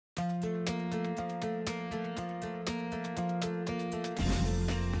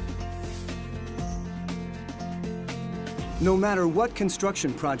No matter what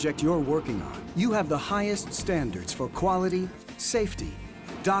construction project you're working on, you have the highest standards for quality, safety,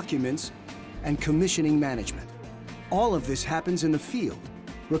 documents, and commissioning management. All of this happens in the field,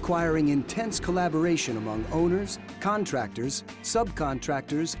 requiring intense collaboration among owners, contractors,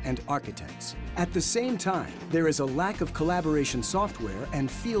 subcontractors, and architects. At the same time, there is a lack of collaboration software and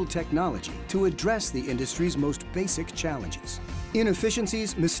field technology to address the industry's most basic challenges.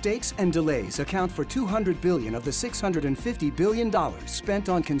 Inefficiencies, mistakes, and delays account for $200 billion of the $650 billion spent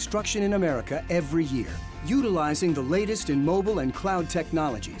on construction in America every year. Utilizing the latest in mobile and cloud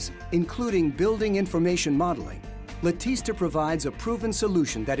technologies, including building information modeling, LATISTA provides a proven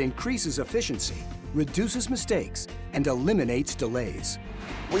solution that increases efficiency, reduces mistakes, and eliminates delays.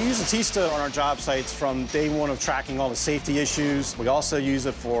 We use LATISTA on our job sites from day one of tracking all the safety issues. We also use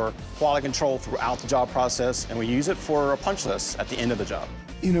it for quality control throughout the job process, and we use it for a punch list at the end of the job.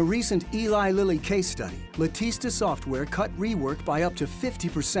 In a recent Eli Lilly case study, LATISTA software cut rework by up to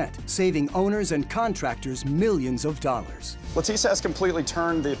 50%, saving owners and contractors millions of dollars. LATISTA has completely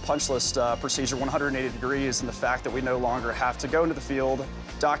turned the punch list procedure 180 degrees in the fact that we no longer have to go into the field,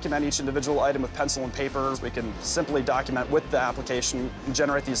 document each individual item with pencil and paper. We can simply document with the application and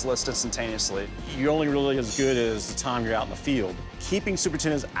generate these lists instantaneously. You're only really as good as the time you're out in the field. Keeping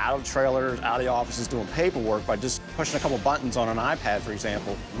superintendents out of trailers, out of the offices doing paperwork by just pushing a couple buttons on an iPad, for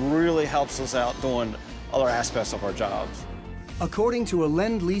example, really helps us out doing other aspects of our jobs. According to a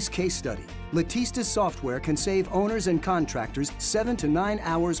Lend-Lease case study, LATISTA software can save owners and contractors 7 to 9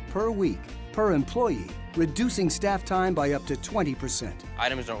 hours per week per employee, reducing staff time by up to 20%.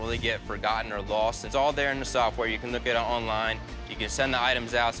 Items don't really get forgotten or lost. It's all there in the software. You can look at it online. You can send the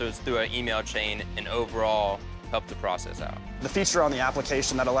items out so it's through an email chain and overall help the process out. The feature on the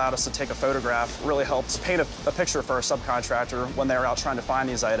application that allowed us to take a photograph really helps paint a picture for our subcontractor when they're out trying to find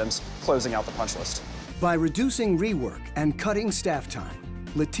these items, closing out the punch list. By reducing rework and cutting staff time,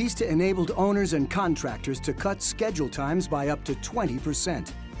 LATISTA enabled owners and contractors to cut schedule times by up to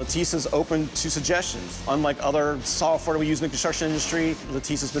 20%. LATISTA's open to suggestions. Unlike other software we use in the construction industry,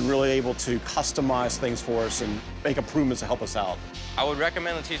 LATISTA's been really able to customize things for us and make improvements to help us out. I would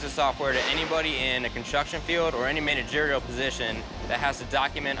recommend LATISTA software to anybody in a construction field or any managerial position that has to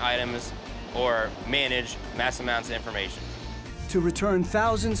document items or manage mass amounts of information. To return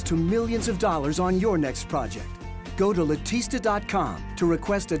thousands to millions of dollars on your next project, go to LATISTA.com to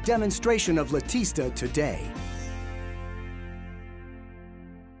request a demonstration of LATISTA today.